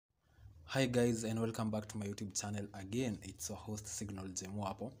Hi guys and welcome back to my YouTube channel again. It's your host Signal Jaymoh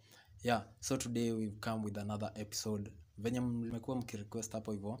hapo. Yeah, so today we've come with another episode. Venye mmekuwa mkirequest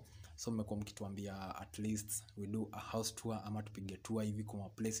hapo hivyo. So mmekuwa mkituambia at least we do a house tour ama tupige tour hivi kwa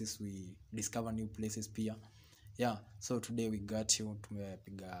places, we discover new places pia. Yeah, so today we got you,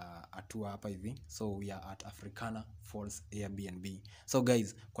 tumepiga a tour hapa hivi. So we are at Africana Falls Airbnb. So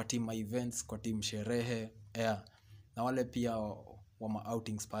guys, kwa team my events, kwa team sherehe, yeah. Na wale pia wama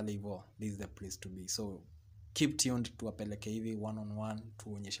outings pale hivyo, this is the place to be. So keep tuned, tuwapeleke hivi one on one,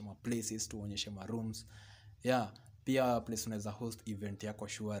 tuonyeshe ma places, tuonyeshe ma rooms. Yeah, pia place unaweza host event yako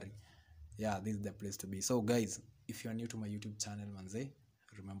shwari. Yeah, this is the place to be. So guys, if you are new to my YouTube channel manze,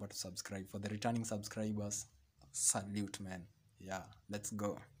 remember to subscribe. For the returning subscribers, salute man. Yeah, let's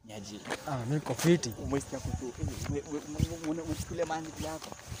go. Nyaji. Niko fiti. Umesikia kutu. Unachukulia mahali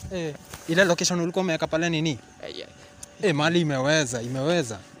yako. Ile location ulikuwa umeweka pale nini? Mali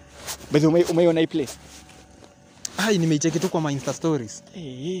imeweza. Basi umeiona hii place? Nimeicheki tu kwa my Insta stories.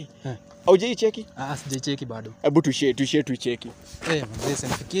 Haujaicheki? Sijaicheki bado. Hebu tucheki. Mzee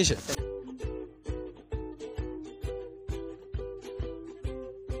sanifikishe.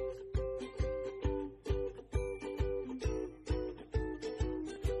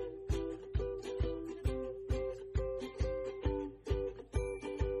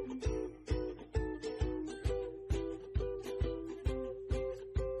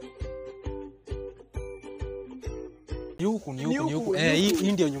 Ni huku.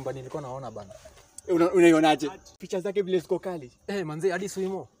 Hii ndio nyumba nilikuwa naona bana. Unaionaje? Picha zake vile ziko kali. Manze hadi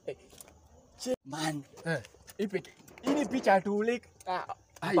swimo. Man. Hii ni picha tu like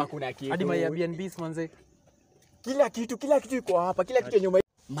hapa kuna kitu. Hadi my Airbnb manze. Kila kitu iko hapa, kila kitu nyuma.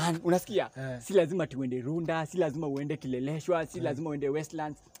 Man, unasikia? Si lazima tuende Runda, si lazima uende Kileleshwa, si lazima uende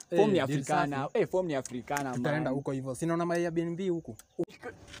Westlands. Form ni Africana. Form ni Africana man. Tutaenda huko hivyo. Sinaona my Airbnb huko.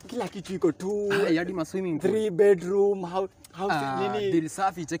 Kila kitu iko tu. Hadi ma swimming pool. 3 bedroom house nini? Deal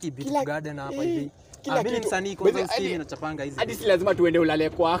safi, cheki beach garden hapa hivi. Mimi msanii kwa sababu na chapanga hizi. Hadi si lazima tuende ulale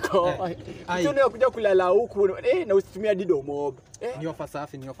kwako. Tuone kuja kulala huku na usitumia dido mob. Ni offer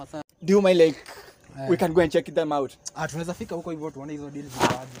safi. Do you mind like we can go and check them out? Tunaweza fika huko hivyo tuone hizo deals ziko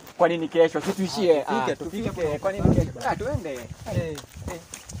wapi. Kwa nini kesho situishie? Tufike. Kwa nini kesho? Tuende.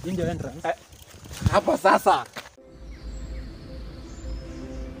 Hii ndio entrance. Hapa sasa.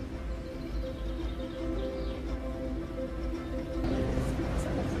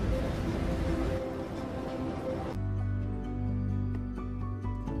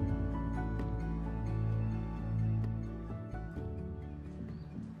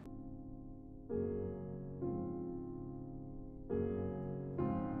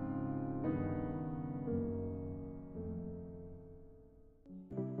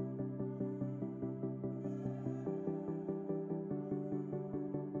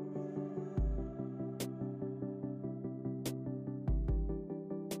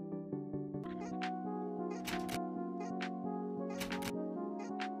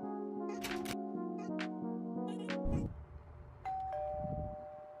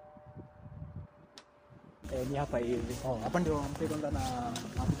 Ni hapa hivi. Hapa ndio mpeko ndo na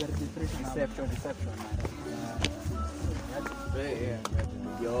reception.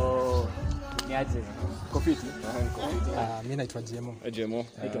 Yo. Niaje? Kofiti? Mimi naitwa Jaymoh. Jaymoh.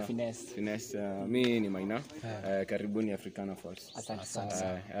 Naitwa Finesse. Mimi ni Maina. Karibuni Africana Falls. Asante.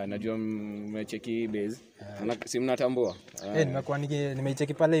 Najua mmecheki base. Si mnatambua? Nimekuwa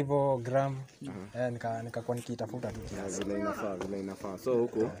nimeicheki pale hivyo gram. Nikakuwa nikitafuta tu. Vile inafaa. So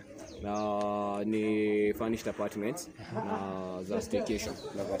huko na ni furnished apartments na za staycation,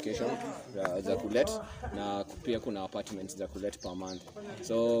 na vacation za kulet, na pia kuna apartments za kulet per month.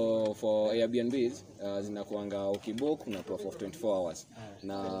 So for Airbnbs zinakuanga ukibook unapewa for 24 hours.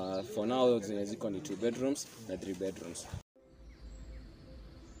 Na for now ziko ni 2 bedrooms na 3 bedrooms.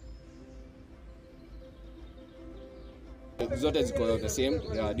 Zote ziko the same,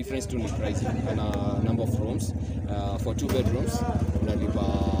 difference to the price and number of rooms. For 2 bedrooms unalipa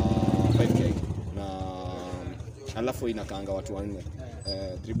 5k na alafu inakaanga watu wanne.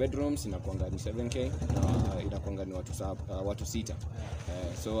 3 bedrooms inakuanga ni 7k na inakuanga ni watu 6.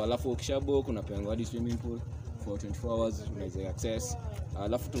 So alafu ukishabook unapewa hadi swimming pool for 24 hours unaweza access.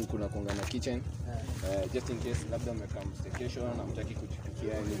 Alafu tu kuna kuanga na kitchen. Just in case labda umekam staycation na mtaki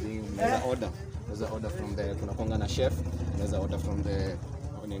kujipikia anything, unaweza order from the kuna kuanga na chef, unaweza order from the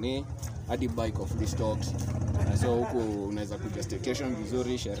nini hadi bike of free stocks. So huko unaweza kuja staycation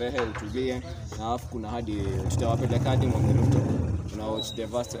vizuri, sherehe utulie, na alafu kuna hadi tutawapeleka hadi Mwenye rooftop. Now it's the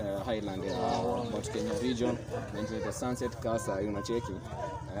vast highland about Kenya region, enjoy the sunset kasa unacheki.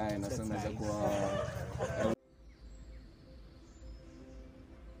 Na sana za kwa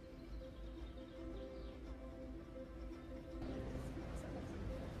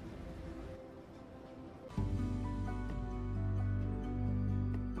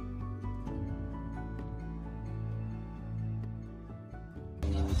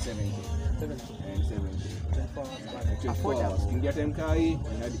Ingia temkai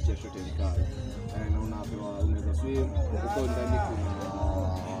hadi kesho temkai. Na unapewa unaweza swim huko ndani,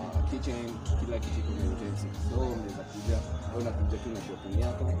 kuna kitchen, kila kitu kuna utensils. So unaweza kuja tu na shopping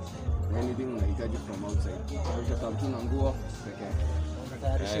yako, anything unahitaji from outside. Unaweza tu na nguo peke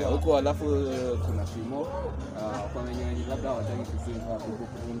yake huko. Alafu kuna fimo kwa wenye labda hawataki kuswim huko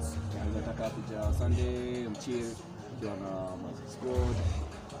rooms, wanataka kuja Sunday mchill na squad.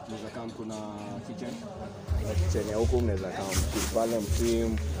 Unaweza kama kuna kitchen ya huko, unaweza kama pale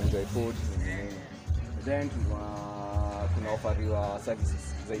mswim, enjoy food. Then kuna oferiwa services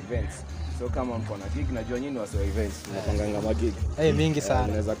za events. So kama mko na gig, najua nyinyi wasi wa events mnapanganga magig mingi sana.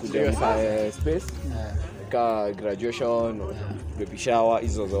 Unaweza kuja space ka graduation, baby shower,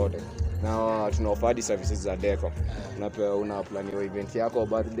 hizo zote. Na tuna offer services za deco. Una plan your event yako,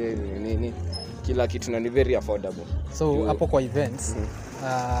 birthday nini, kila kitu, na ni very affordable. So hapo kwa events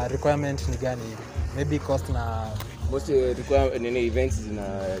requirement ni gani? Maybe cost na most events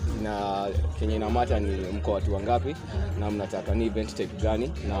zina Kenya na mata ni mko watu wangapi, na mnataka ni event type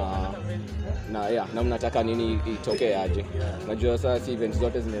gani, na mnataka nini itokee aje. Najua sasa si events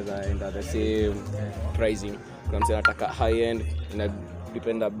zote zinaweza enda the same pricing. Kwa mtu anataka high end, ina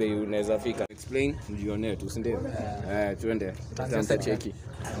depend bei unaweza fika. Explain mjione tu, si ndio? Tuende tutaanza cheki.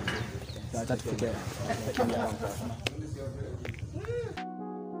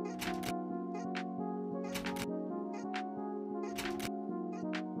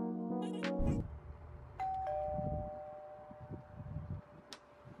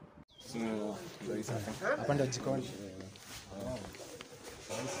 hapa ndio jikoni.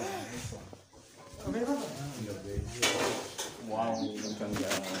 Wow,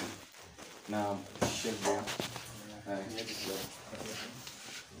 na chef there.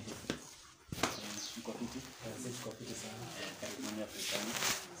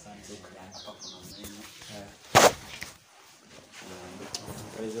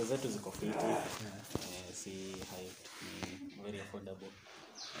 Prices zetu ziko fiti, si high, very affordable.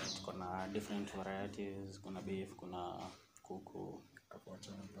 Tuko na different varieties, kuna beef, kuna kuku,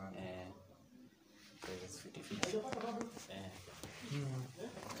 prices fiti.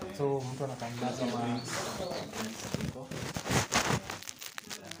 So mtu anatangaza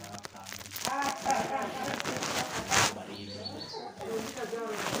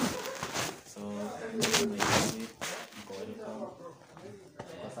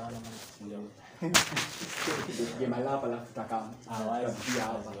Malapa la tutakam. wazi pia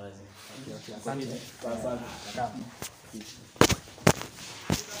hapa. asante.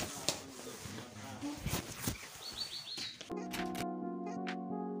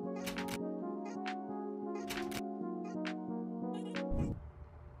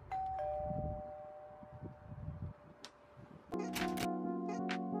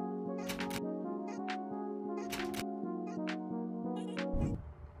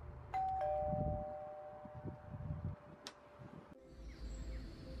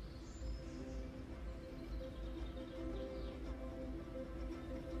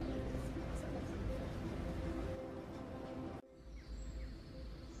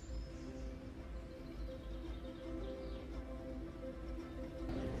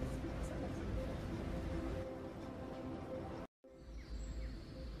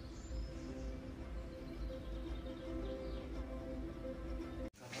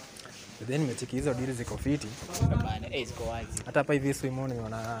 Then nimecheki hizo deal ziko fiti. Bana, ziko wazi. Hata hapa hivi swimo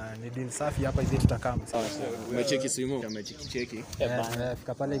nimeona ni deal safi hapa hivi tutakaa. Umecheki swimo, umecheki.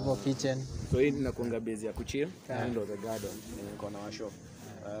 Fika pale hivyo kitchen. So hii inakuanga base ya kuchill, ndio the garden niko na washo.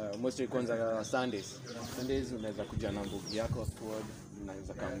 Mostly kwanza Sundays unaweza kuja na mbugi yako squad,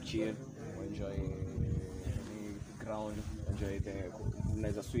 unaweza come chill, enjoy the ground,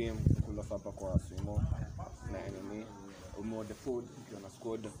 unaweza swim, kula hapa kwa swimo na enemy. The food, ukiwa na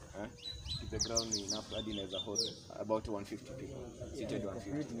squad, the ground ni enough, hadi inaweza host about 150 people, seated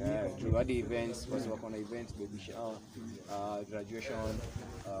 150. Hadi events, kwa sababu kuna events, baby shower, graduation,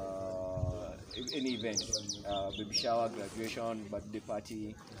 any event, baby shower, graduation, birthday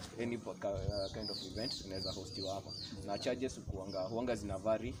party, any kind of event inaweza hostiwa hapa. Na charges huanga zina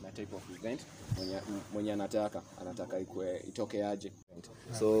vary na type of event mwenye anataka itoke aje.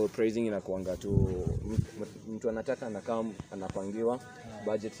 So pricing inakuanga tu mtu anataka anapangiwa,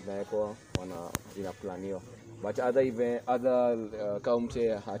 budget inawekwa, inaplaniwa. But other county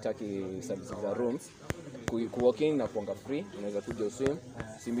hataki services za rooms, walk in inakuanga free, unaweza kuja uswim,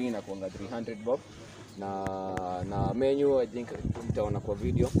 swimming inakuanga 300 bob. Na menu, I think mtaona kwa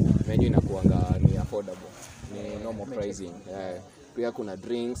video, menu inakuanga ni affordable, ni normal pricing. Pia kuna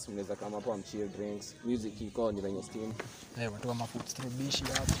drinks, mnaweza kama hapo chill drinks. Music iko ni venye steam. Watu wa mafutstrobishi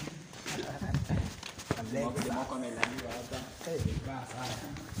hapa. Jamaa kama amelaniwa hapa. Baa sana.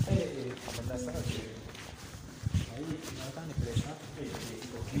 Kabla sasa. Hii inaonekana fresh hapa.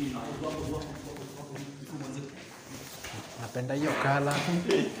 Napenda hiyo color.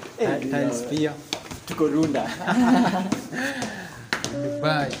 Tiles pia. Tuko Runda.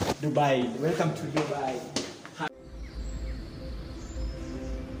 Dubai. Welcome to Dubai.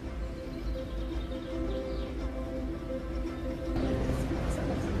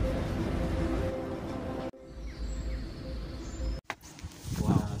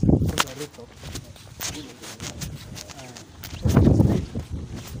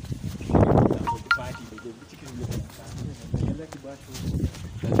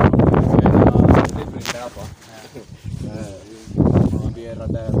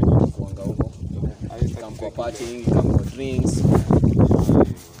 Partying, come for drinks.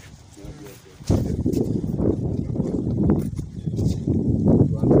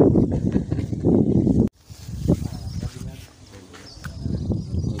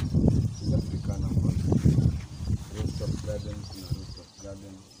 Africana rooftop garden, kuna rooftop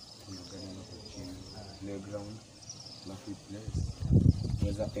garden, kuna garden hapo chini, playground, lovely place.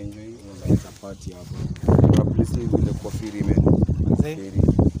 Unaweza enjoy, unaweza party hapo. Kuna place ile kwa free man. Free.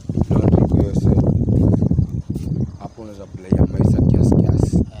 Don't go yourself. Hapo unaweza play ya maisha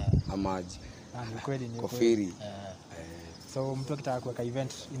kiasi amaji. Ni kweli ni kwa kweli. free. So mtu akitaka kuweka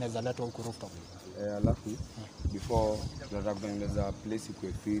event inaweza letwa huko rooftop. Alafu before tunataka kutengeneza place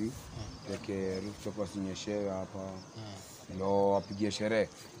ikuwe free, yake rooftop asinyeshewe hapa. Ndio wapigie sherehe.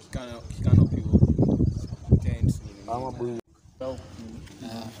 Kikano pia tents Ama boy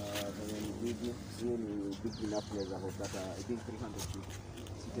big enough naweza hopata I think 300 people.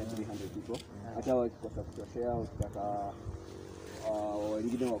 300 people. Hata wakikosa kutoshea ukitaka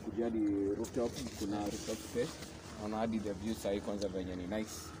wengine wakuja hadi rooftop, kuna rooftop space. Naona hadi the view sasa kwanza venye ni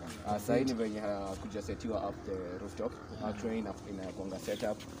nice. Sasa ni venye kuja setiwa up the rooftop. Train inakuanga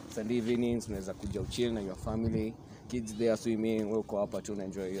setup. Sunday evenings unaweza kuja uchill na your family, kids there swimming, wewe uko hapa tu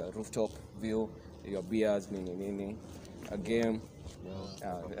enjoy your rooftop view, your beers nini a game.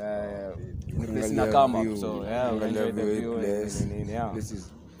 Ni place na kama so enjoy the view nini. This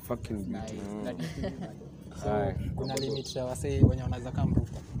is fucking beautiful. Kuna limit ya wasee wenye wanaweza kama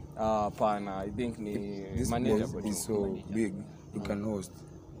rooftop. Hapana, I think ni This manageable. place is so big, you can host.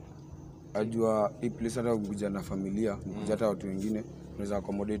 Ajua hii place hata kuja na familia, kuja hata watu wengine, unaweza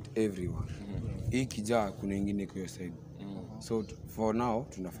accommodate everyone. Hii kijaa kuna wengine kwa side. So for now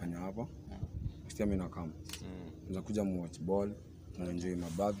tunafanya hapa. Next time come. Tunaweza kuja watch ball, enjoy my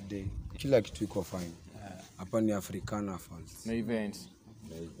birthday. Kila kitu iko fine. Hapa ni Africana Falls. Na events.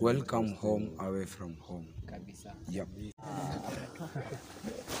 Welcome home away from home. Kabisa. Yep.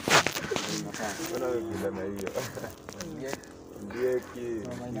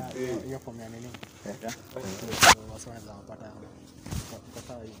 Hiyo form ya nini? Wasa wanaweza kupata kwa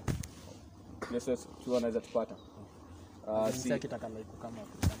sawa hiyo. Places tu wanaweza tupata. Sisi kitaka like kama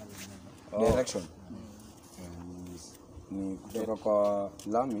Africana Direction. Ni kutoka kwa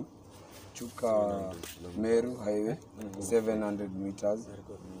Lami Chuka Meru highway 700 meters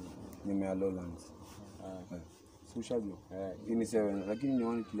ni lowlands. Sushajua. Hii ni 7 lakini ni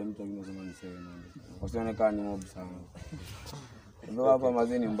 1 kilomita inasema ni 700. Usionekana ni mob sana. Ndio hapa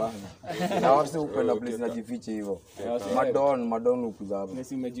mazeni mbaya. Na watu upenda place najifiche hivyo. Madon ukuza hapa.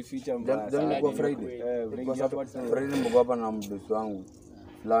 Messi umejificha mbaya sana. Ndio kwa Friday. Kwa Friday mko hapa na mdosi wangu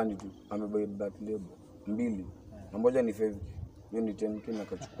fulani tu amebuy back label 2. Na moja ni 5. Hiyo ni 10k na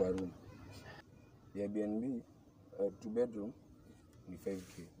kachukua room. Airbnb 2 bedroom ni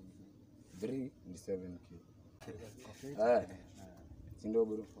 5k. 3 ni 7k. Si ndio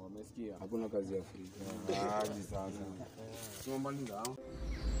bro? Umesikia? Hakuna kazi ya free. Ni sawa sana. Tumemaliza.